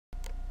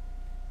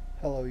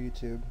Hello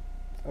YouTube.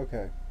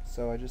 Okay,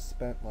 so I just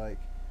spent like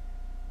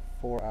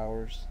 4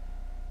 hours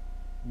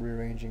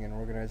rearranging and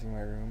organizing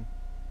my room.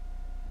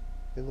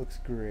 It looks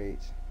great.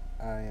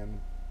 I am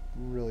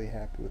really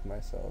happy with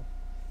myself.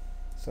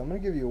 So I'm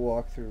gonna give you a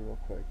walkthrough real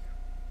quick.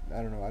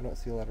 I don't know, I don't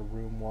see a lot of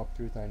room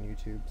walkthroughs on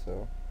YouTube,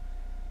 so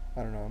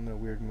I don't know, I'm in a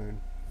weird mood.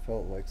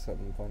 Felt like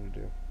something fun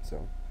to do.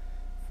 So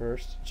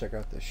first, check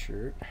out this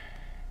shirt.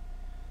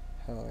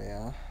 Hell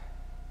yeah.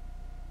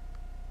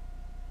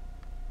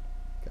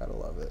 Gotta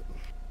love it.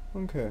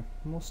 Okay,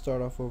 and we'll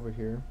start off over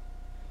here.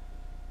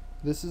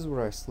 This is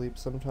where I sleep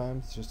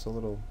sometimes. It's just a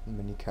little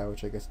mini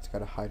couch. I guess it's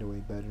got a hideaway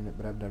bed in it,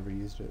 but I've never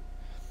used it.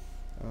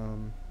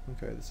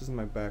 Okay, this is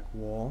my back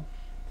wall.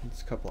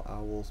 It's a couple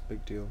owls,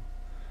 big deal.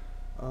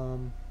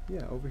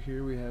 Yeah, over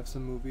here we have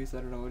some movies.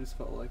 I don't know, I just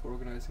felt like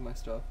organizing my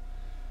stuff.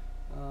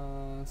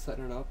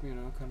 Setting it up,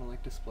 kind of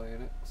like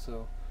displaying it.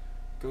 So,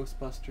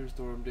 Ghostbusters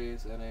Dorm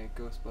Days and a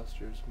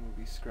Ghostbusters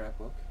movie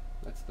scrapbook.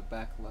 That's the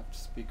back left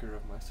speaker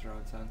of my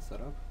surround sound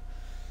setup.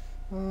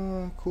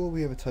 Cool,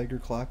 we have a tiger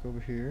clock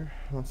over here.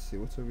 Let's see,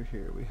 what's over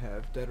here? We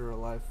have Dead or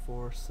Alive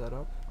 4 set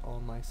up,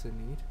 all nice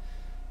and neat.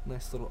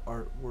 Nice little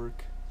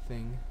artwork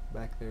thing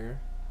back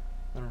there.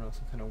 I don't know,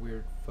 some kind of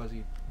weird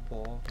fuzzy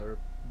ball, or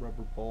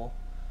rubber ball.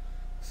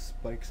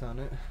 Spikes on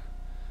it.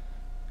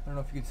 I don't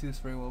know if you can see this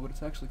very well, but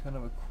it's actually kind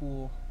of a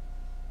cool,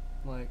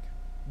 like,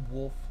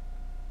 wolf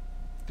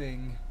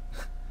thing.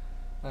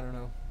 I don't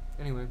know.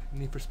 Anyway,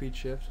 Need for Speed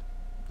Shift.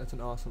 That's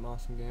an awesome,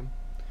 awesome game.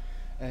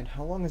 And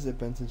how long has it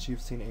been since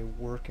you've seen a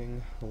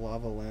working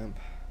lava lamp?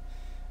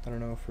 I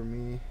don't know, for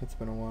me, it's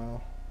been a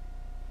while.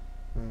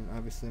 And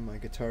obviously my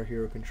Guitar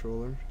Hero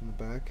controller in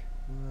the back.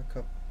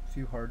 A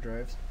few hard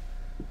drives.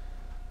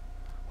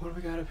 What do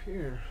we got up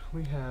here?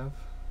 We have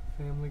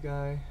Family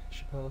Guy,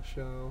 Chappelle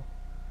Show,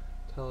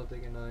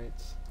 Talladega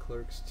Nights,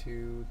 Clerks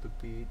 2, The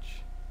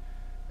Beach,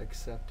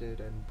 Accepted,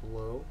 and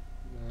Blow.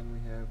 And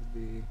we have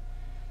the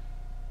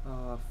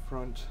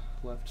front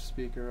left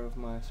speaker of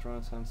my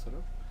surround sound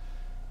setup.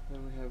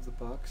 Then we have the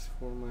box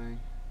for my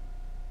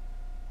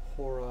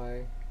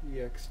Horai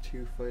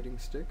EX2 fighting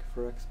stick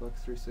for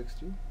Xbox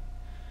 360.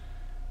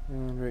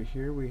 And right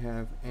here we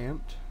have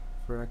Amped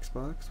for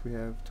Xbox. We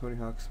have Tony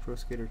Hawk's Pro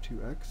Skater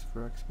 2X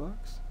for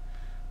Xbox.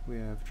 We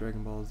have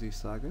Dragon Ball Z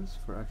Sagas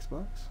for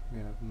Xbox. We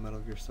have Metal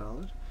Gear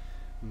Solid,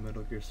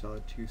 Metal Gear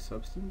Solid 2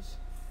 Substance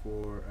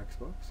for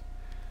Xbox.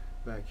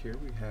 Back here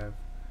we have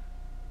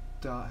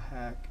Dot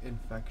Hack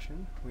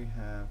Infection. We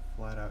have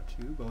Flat Out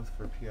 2, both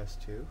for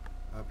PS2.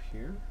 Up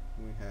here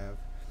we have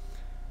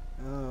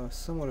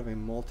somewhat of a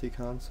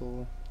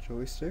multi-console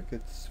joystick.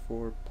 It's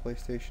for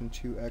PlayStation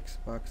 2,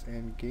 Xbox,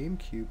 and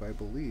GameCube, I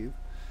believe.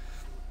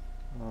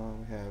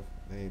 We have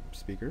a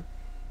speaker.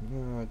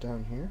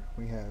 Down here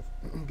we have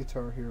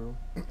Guitar Hero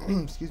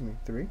excuse me,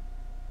 3,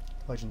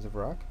 Legends of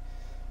Rock,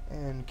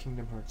 and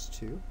Kingdom Hearts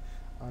 2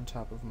 on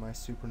top of my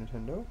Super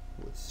Nintendo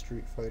with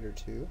Street Fighter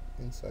 2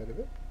 inside of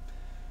it.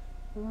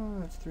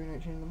 It's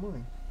 3:19 in the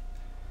morning.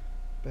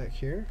 Back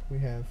here we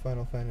have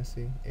Final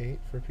Fantasy 8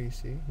 for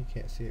PC. You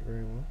can't see it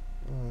very well.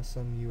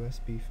 Some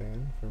USB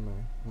fan for my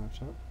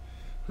laptop.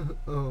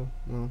 Oh,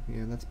 well,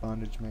 yeah, that's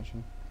Bondage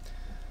Mansion.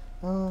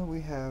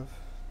 We have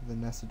the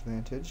NES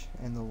Advantage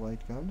and the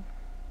light gun.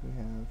 We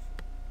have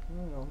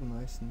all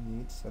nice and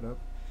neat set up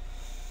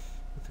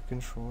with the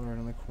controller right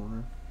on the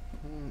corner.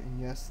 And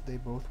yes, they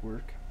both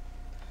work.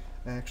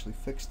 I actually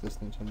fixed this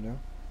Nintendo.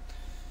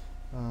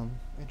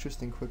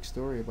 Interesting quick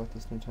story about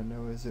this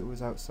Nintendo is it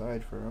was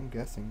outside for, I'm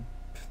guessing,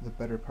 the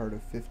better part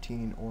of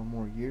 15 or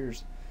more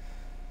years,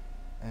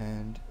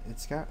 and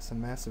it's got some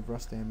massive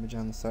rust damage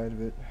on the side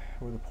of it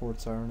where the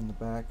ports are and in the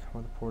back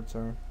where the ports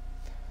are.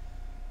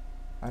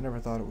 I never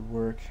thought it would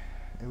work.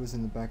 It was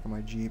in the back of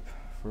my Jeep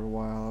for a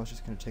while. I was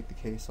just going to take the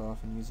case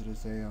off and use it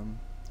as a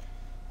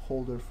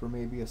holder for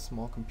maybe a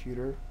small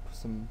computer, put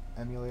some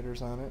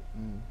emulators on it,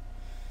 and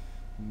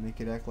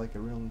make it act like a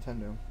real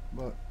Nintendo.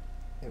 But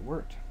it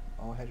worked.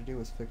 All I had to do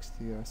was fix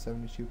the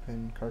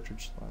 72-pin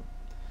cartridge slot.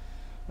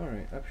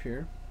 Alright, up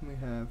here we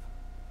have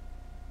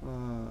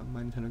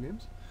my Nintendo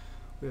games.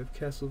 We have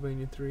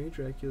Castlevania 3,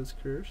 Dracula's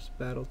Curse,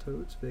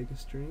 Battletoads,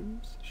 Vegas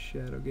Dream,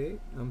 Shadowgate,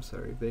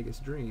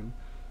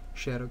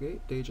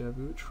 Deja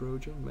Vu,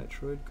 Trojan,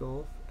 Metroid,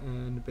 Golf,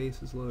 and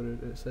Bases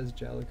Loaded. It says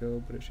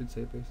Jalico, but it should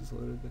say Bases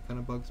Loaded. That kind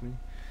of bugs me.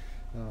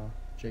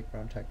 Jake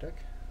Brown Tech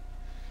Deck.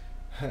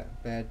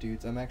 Bad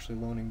Dudes. I'm actually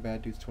loaning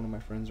Bad Dudes to one of my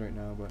friends right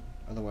now, but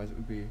otherwise it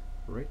would be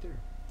right there.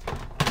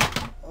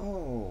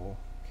 Oh,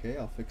 okay,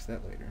 I'll fix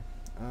that later.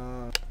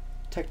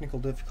 Technical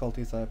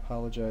difficulties, I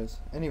apologize.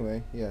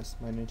 Anyway, yes,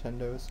 my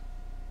Nintendos.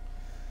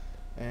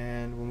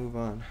 And we'll move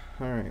on.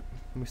 Alright,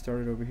 we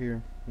started over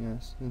here.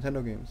 Yes,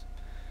 Nintendo games.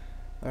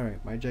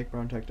 Alright, my Jake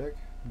Brown Tech Deck,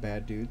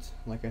 Bad Dudes.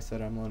 Like I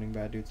said, I'm loaning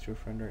Bad Dudes to a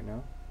friend right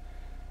now.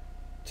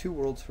 Two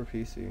Worlds for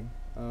PC.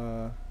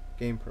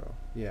 Game Pro,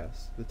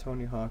 yes. The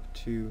Tony Hawk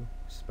 2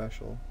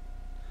 Special.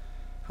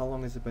 How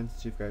long has it been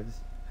since you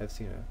guys have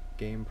seen a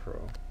Game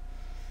Pro?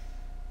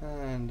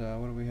 And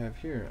what do we have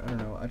here? I don't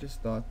know, I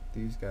just thought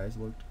these guys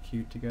looked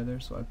cute together,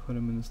 so I put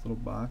them in this little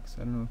box.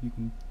 I don't know if you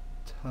can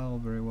tell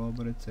very well,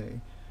 but it's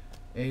a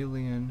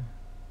alien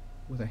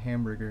with a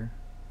hamburger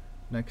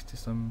next to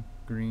some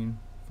green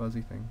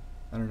fuzzy thing.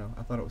 I don't know,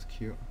 I thought it was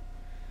cute.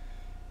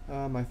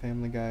 My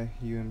Family Guy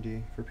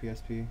UMD for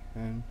PSP,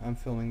 and I'm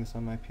filming this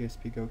on my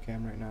PSP Go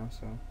cam right now,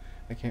 so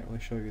I can't really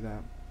show you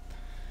that.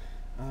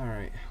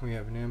 Alright, we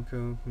have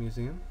Namco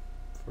Museum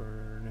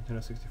for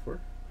Nintendo 64.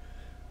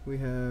 We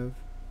have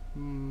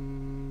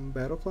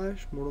Battle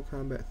Clash, Mortal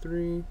Kombat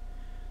 3,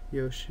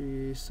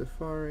 Yoshi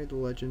Safari, The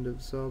Legend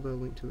of Zelda,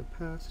 Link to the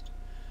Past,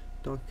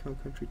 Donkey Kong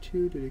Country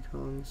 2, Diddy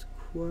Kong's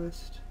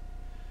Quest,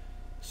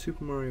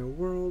 Super Mario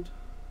World,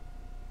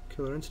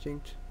 Killer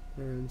Instinct,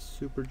 and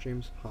Super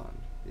James Pond.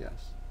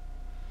 Yes.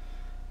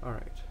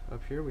 Alright,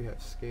 up here we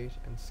have Skate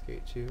and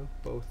Skate 2,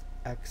 both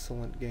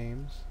excellent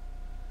games.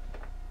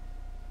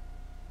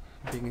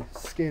 Being a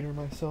skater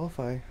myself,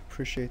 I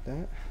appreciate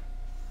that.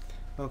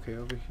 Okay,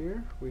 over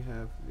here we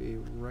have the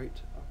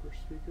right upper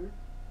speaker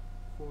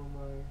for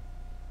my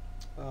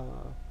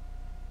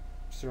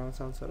surround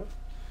sound setup.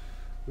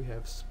 We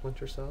have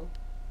Splinter Cell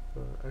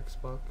for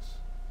Xbox,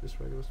 just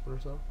regular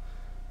Splinter Cell.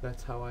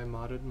 That's how I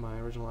modded my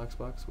original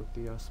Xbox with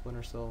the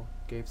Splinter Cell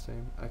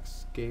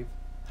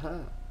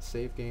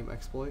save game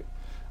exploit.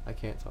 I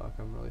can't talk,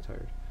 I'm really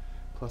tired.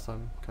 Plus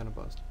I'm kind of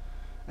buzzed.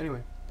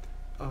 Anyway,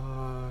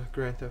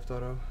 Grand Theft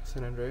Auto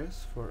San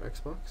Andreas for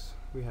Xbox.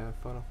 We have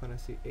Final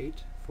Fantasy VIII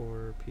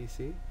for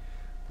PC.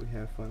 We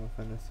have Final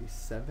Fantasy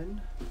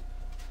VII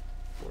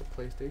for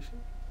PlayStation.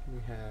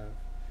 We have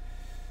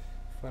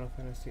Final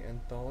Fantasy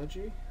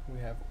Anthology. We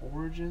have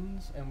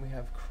Origins, and we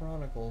have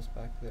Chronicles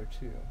back there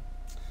too.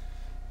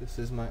 This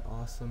is my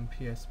awesome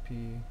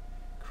PSP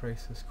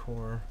Crisis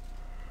Core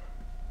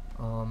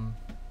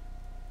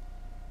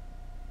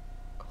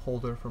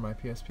holder for my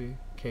PSP,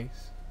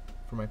 case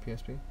for my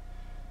PSP.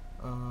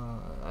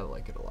 I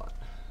like it a lot.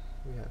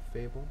 We have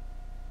Fable,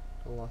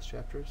 The Lost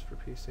Chapters for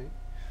PC.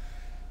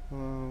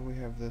 We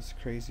have this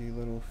crazy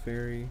little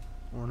fairy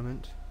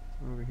ornament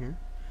over here.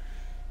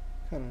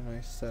 Kind of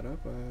nice setup.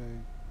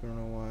 I don't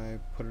know why I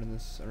put it in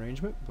this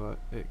arrangement, but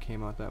it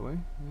came out that way.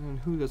 And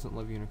who doesn't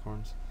love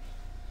unicorns?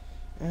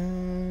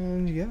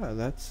 And yeah,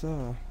 that's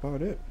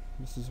about it.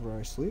 This is where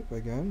I sleep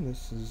again.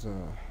 This is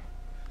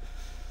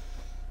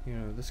you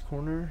know, this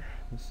corner.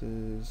 This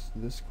is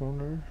this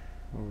corner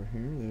over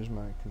here. There's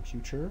my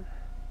computer.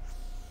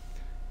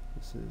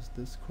 This is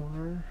this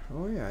corner.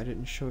 Oh yeah, I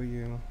didn't show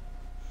you.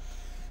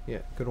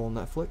 Yeah, good old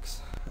Netflix.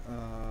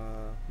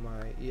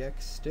 My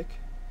EX stick,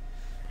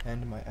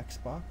 and my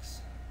Xbox,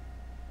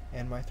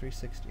 and my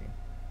 360.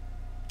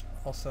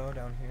 Also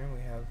down here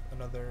we have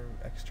another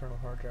external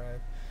hard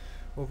drive.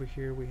 Over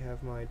here we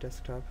have my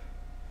desktop.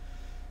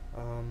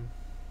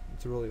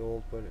 It's really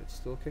old, but it's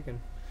still kicking.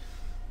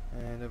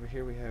 And over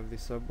here we have the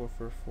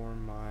subwoofer for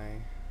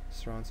my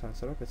surround sound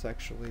setup. It's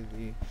actually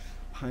the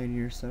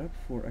Pioneer setup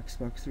for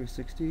Xbox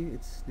 360.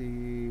 It's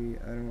the,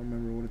 I don't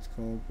remember what it's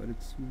called, but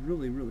it's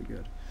really, really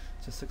good.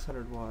 It's a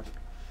 600 watt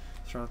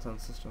surround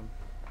sound system.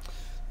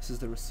 This is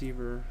the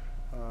receiver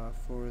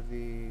for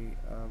the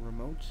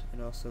remote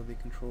and also the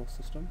control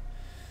system.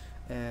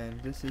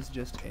 And this is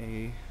just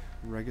a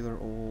regular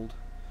old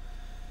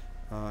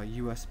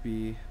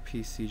USB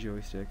PC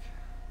joystick,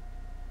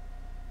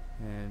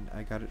 and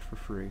I got it for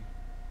free,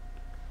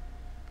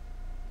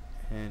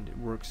 and it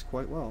works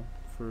quite well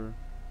for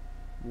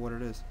what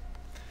it is.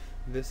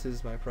 This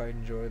is my pride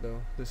and joy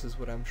though. This is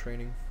what I'm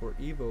training for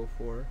EVO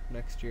for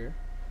next year.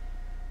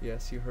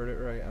 Yes, you heard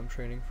it right, I'm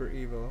training for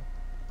EVO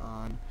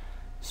on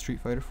Street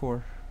Fighter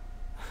 4.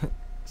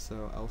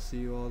 So I'll see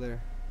you all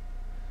there.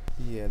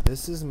 Yeah,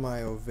 this is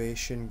my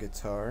Ovation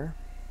guitar,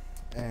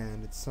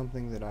 and it's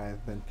something that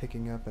I've been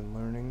picking up and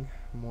learning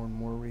more and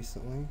more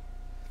recently.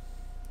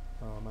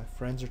 My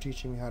friends are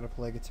teaching me how to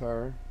play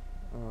guitar.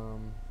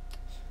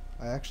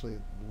 I actually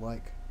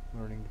like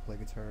learning to play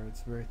guitar.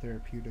 It's very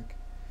therapeutic.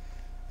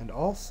 And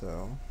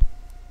also,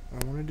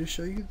 I wanted to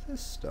show you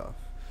this stuff.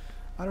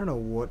 I don't know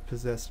what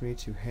possessed me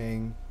to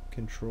hang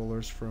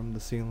controllers from the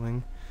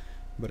ceiling,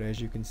 but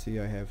as you can see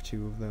I have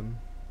two of them.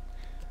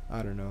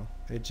 I don't know,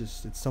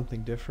 it's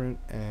something different,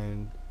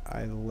 and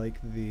I like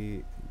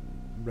the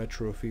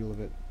retro feel of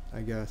it, I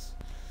guess.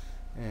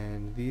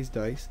 And these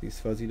dice, these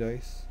fuzzy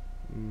dice,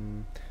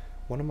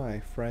 one of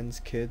my friend's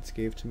kids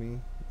gave to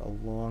me a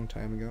long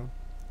time ago,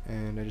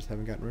 and I just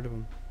haven't gotten rid of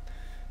them.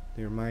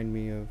 They remind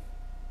me of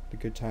the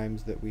good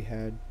times that we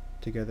had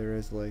together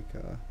as like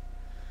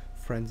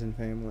friends and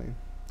family,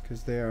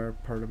 because they are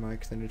part of my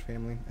extended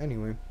family.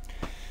 Anyway,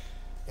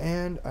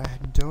 and I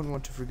don't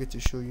want to forget to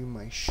show you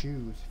my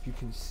shoes. If you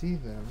can see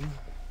them,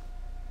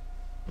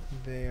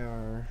 they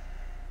are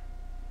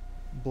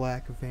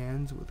black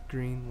Vans with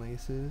green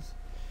laces,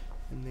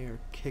 and they are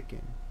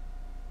kicking.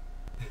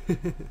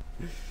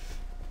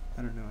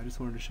 I don't know, I just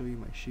wanted to show you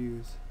my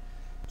shoes,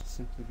 just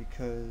simply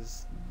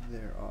because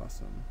they're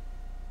awesome.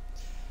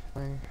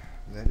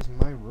 That is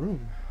my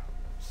room.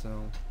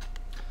 So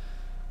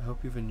I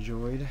hope you've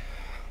enjoyed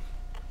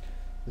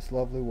this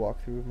lovely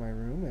walkthrough of my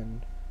room,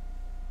 and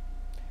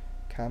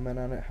comment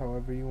on it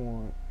however you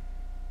want.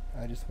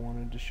 I just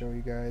wanted to show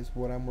you guys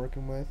what I'm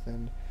working with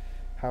and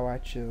how I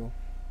chill.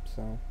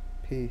 So,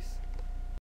 peace.